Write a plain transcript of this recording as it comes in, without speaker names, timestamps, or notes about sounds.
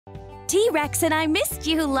T-Rex and I missed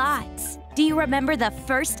you lots. Do you remember the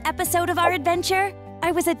first episode of our adventure?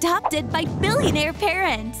 I was adopted by billionaire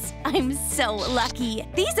parents. I'm so lucky.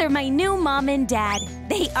 These are my new mom and dad.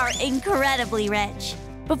 They are incredibly rich.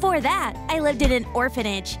 Before that, I lived in an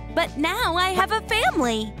orphanage, but now I have a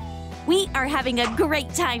family. We are having a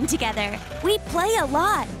great time together. We play a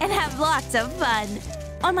lot and have lots of fun.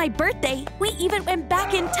 On my birthday, we even went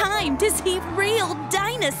back in time to see real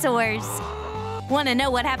dinosaurs. Want to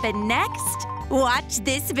know what happened next? Watch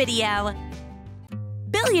this video.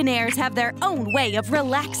 Billionaires have their own way of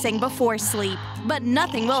relaxing before sleep, but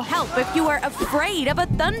nothing will help if you are afraid of a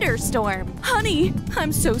thunderstorm. Honey,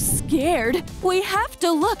 I'm so scared. We have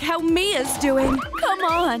to look how Mia's doing. Come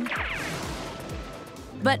on.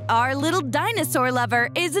 But our little dinosaur lover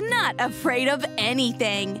is not afraid of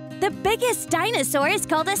anything. The biggest dinosaur is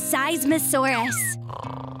called a Seismosaurus.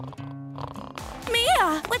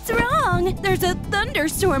 Mia, what's wrong? There's a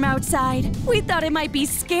thunderstorm outside. We thought it might be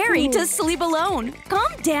scary to sleep alone.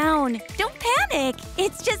 Calm down. Don't panic.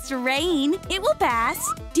 It's just rain. It will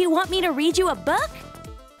pass. Do you want me to read you a book?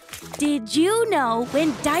 Did you know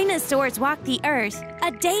when dinosaurs walked the earth,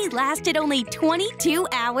 a day lasted only 22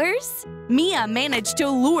 hours? Mia managed to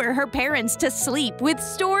lure her parents to sleep with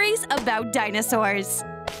stories about dinosaurs.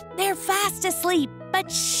 They're fast asleep,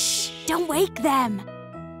 but shh, don't wake them.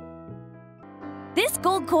 This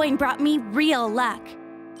gold coin brought me real luck.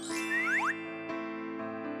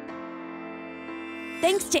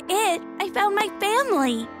 Thanks to it, I found my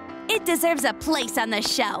family. It deserves a place on the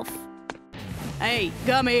shelf. Hey,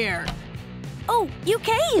 come here. Oh, you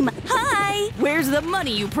came! Hi! Where's the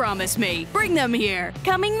money you promised me? Bring them here.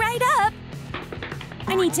 Coming right up.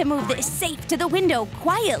 I need to move this safe to the window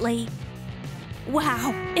quietly.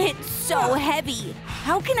 Wow, it's so heavy.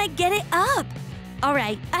 How can I get it up? All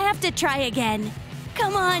right, I have to try again.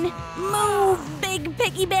 Come on, move, big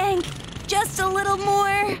piggy bank. Just a little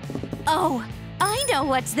more. Oh, I know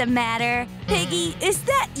what's the matter. Piggy, is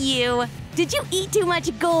that you? Did you eat too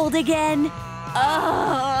much gold again?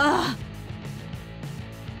 Ugh.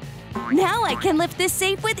 Now I can lift this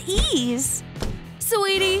safe with ease.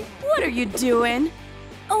 Sweetie, what are you doing?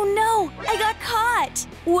 Oh no, I got caught.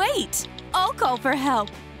 Wait, I'll call for help.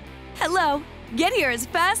 Hello, get here as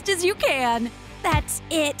fast as you can. That's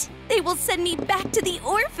it. They will send me back to the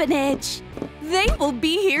orphanage. They will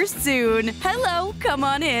be here soon. Hello, come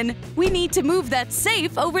on in. We need to move that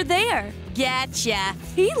safe over there. Gotcha.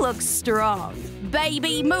 He looks strong.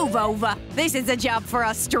 Baby, move over. This is a job for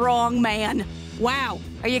a strong man. Wow,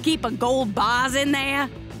 are you keeping gold bars in there?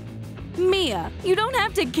 Mia, you don't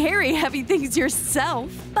have to carry heavy things yourself.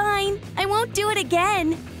 Fine, I won't do it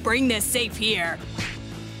again. Bring this safe here.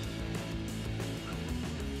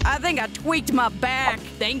 I think I tweaked my back.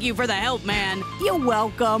 Thank you for the help, man. You're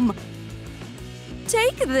welcome.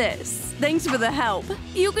 Take this. Thanks for the help.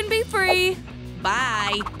 You can be free.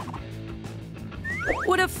 Bye.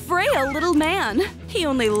 What a frail little man. He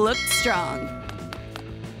only looked strong.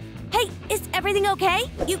 Hey, is everything okay?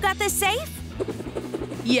 You got this safe?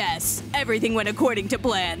 Yes, everything went according to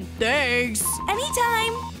plan. Thanks.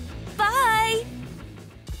 Anytime. Bye.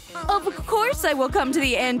 Of course I will come to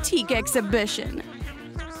the antique exhibition.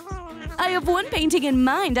 I have one painting in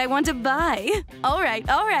mind I want to buy. All right,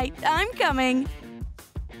 I'm coming.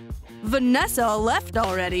 Vanessa left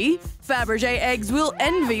already. Fabergé eggs will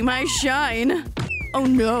envy my shine. Oh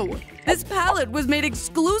no, this palette was made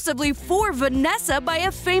exclusively for Vanessa by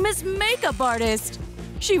a famous makeup artist.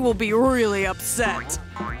 She will be really upset.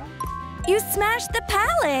 You smashed the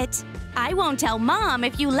palette. I won't tell Mom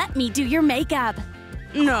if you let me do your makeup.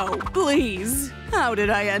 No, please. How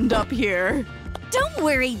did I end up here? Don't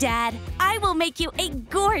worry, Dad. I will make you a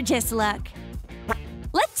gorgeous look.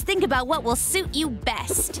 Let's think about what will suit you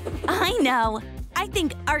best. I know. I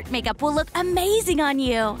think art makeup will look amazing on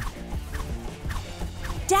you.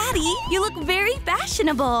 Daddy, you look very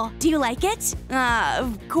fashionable. Do you like it?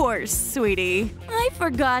 Of course, sweetie. I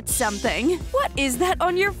forgot something. What is that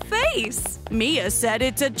on your face? Mia said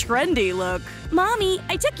it's a trendy look. Mommy,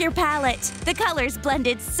 I took your palette. The colors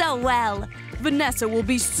blended so well. Vanessa will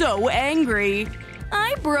be so angry.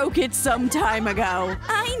 I broke it some time ago.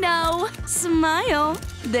 I know. Smile.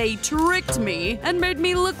 They tricked me and made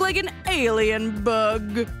me look like an alien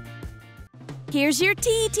bug. Here's your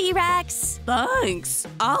tea, T-Rex. Thanks.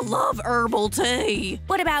 I love herbal tea.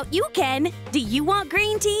 What about you, Ken? Do you want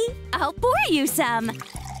green tea? I'll pour you some.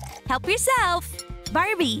 Help yourself.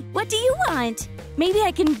 Barbie, what do you want? Maybe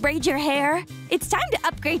I can braid your hair? It's time to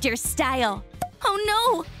upgrade your style. Oh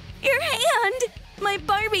no! Your hand! My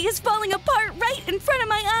Barbie is falling apart right in front of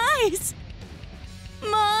my eyes!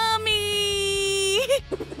 Mommy!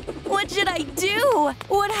 What should I do?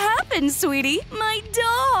 What happened happened, sweetie? My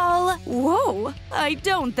doll! Whoa, I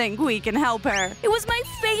don't think we can help her. It was my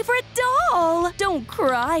favorite doll! Don't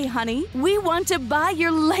cry, honey. We want to buy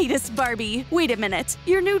your latest Barbie. Wait a minute,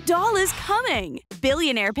 your new doll is coming.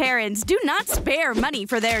 Billionaire parents do not spare money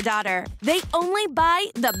for their daughter. They only buy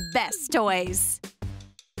the best toys.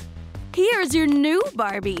 Here's your new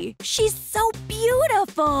Barbie. She's so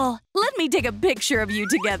beautiful. Let me take a picture of you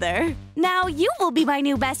together. Now you will be my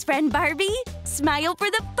new best friend, Barbie. Smile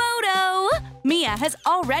for the photo. Mia has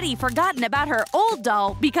already forgotten about her old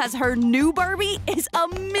doll because her new Barbie is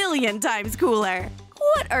 1,000,000 times cooler.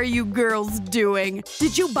 What are you girls doing?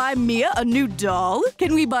 Did you buy Mia a new doll?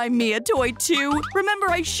 Can we buy Mia a toy too? Remember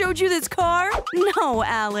I showed you this car? No,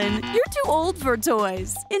 Alan. You're too old for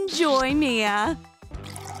toys. Enjoy, Mia.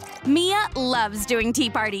 Mia loves doing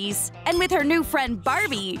tea parties. And with her new friend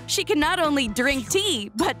Barbie, she can not only drink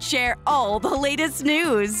tea, but share all the latest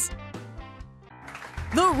news.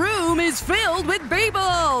 The room is filled with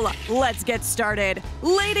people! Let's get started.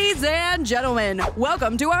 Ladies and gentlemen,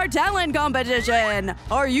 welcome to our talent competition!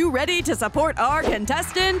 Are you ready to support our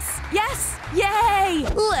contestants? Yes! Yay!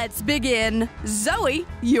 Let's begin. Zoe,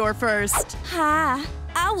 you're first. Hi,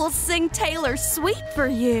 I will sing Taylor Swift for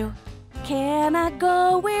you. Can I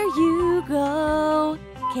go where you go?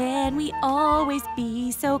 Can we always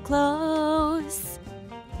be so close?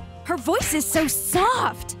 Her voice is so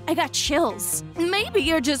soft. I got chills. Maybe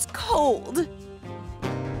you're just cold.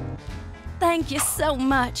 Thank you so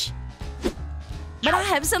much. But I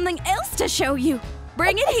have something else to show you.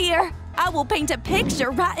 Bring it here. I will paint a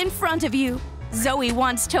picture right in front of you. Zoe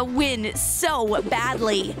wants to win so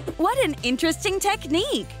badly. What an interesting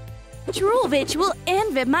technique. Trulvich will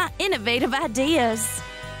envy my innovative ideas.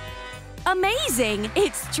 Amazing!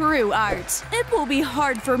 It's true art. It will be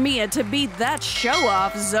hard for Mia to beat that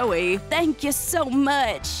show-off, Zoe. Thank you so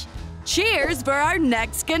much. Cheers for our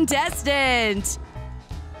next contestant!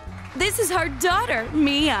 This is her daughter,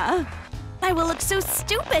 Mia. I will look so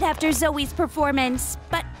stupid after Zoe's performance,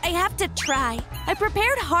 but I have to try. I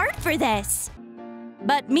prepared hard for this.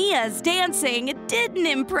 But Mia's dancing didn't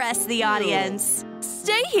impress the audience.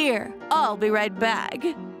 Stay here. I'll be right back.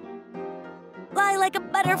 Fly like a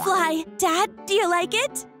butterfly. Dad, do you like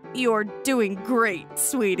it? You're doing great,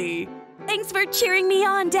 sweetie. Thanks for cheering me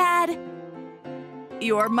on, Dad.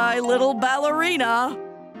 You're my little ballerina.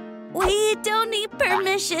 We don't need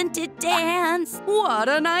permission to dance. What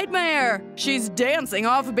a nightmare! She's dancing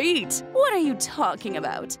off beat. What are you talking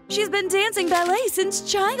about? She's been dancing ballet since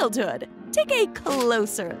childhood. Take a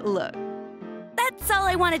closer look. That's all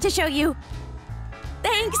I wanted to show you.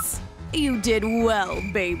 Thanks. You did well,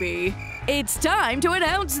 baby. It's time to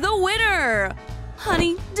announce the winner!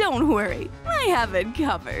 Honey, don't worry. I have it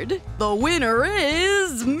covered. The winner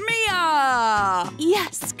is Mia!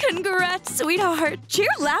 Yes, congrats, sweetheart. Cheer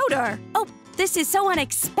louder. Oh, this is so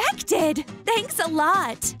unexpected. Thanks a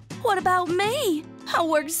lot. What about me? I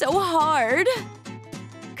worked so hard.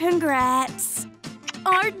 Congrats.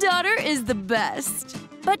 Our daughter is the best.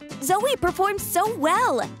 But Zoe performed so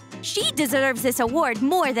well. She deserves this award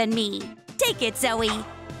more than me. Take it, Zoe.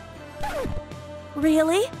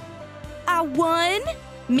 Really? I won?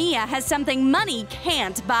 Mia has something money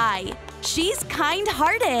can't buy. She's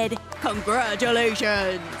kind-hearted.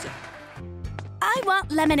 Congratulations! I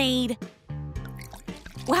want lemonade.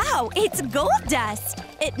 Wow, it's gold dust.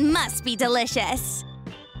 It must be delicious.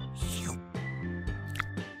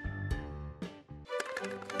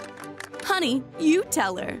 Honey, you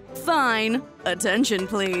tell her. Fine. Attention,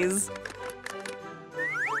 please.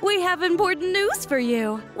 We have important news for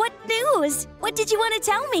you. What news? What did you want to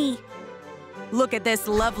tell me? Look at this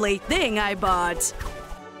lovely thing I bought.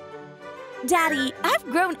 Daddy, I've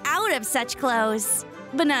grown out of such clothes.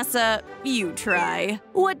 Vanessa, you try.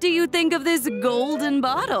 What do you think of this golden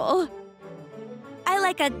bottle? I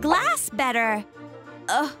like a glass better.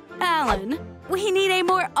 Alan, we need a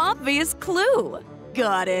more obvious clue.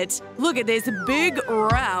 Got it. Look at this big,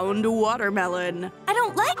 round watermelon. I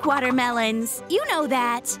don't like watermelons. You know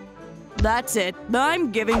that. That's it. I'm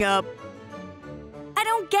giving up. I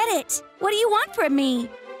don't get it. What do you want from me?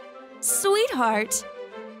 Sweetheart.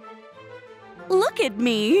 Look at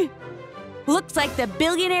me. Looks like the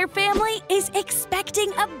Billionaire family is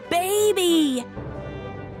expecting a baby.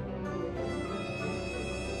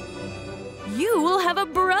 You will have a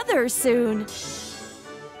brother soon.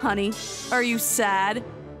 Honey, are you sad?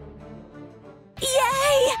 Yay!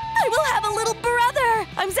 I will have a little brother!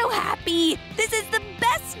 I'm so happy! This is the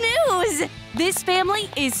best news! This family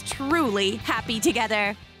is truly happy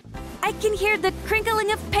together. I can hear the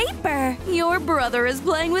crinkling of paper. Your brother is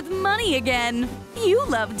playing with money again. You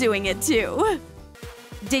love doing it too.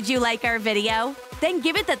 Did you like our video? then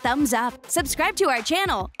give it the thumbs up, subscribe to our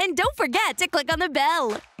channel, and don't forget to click on the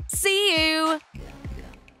bell. See you!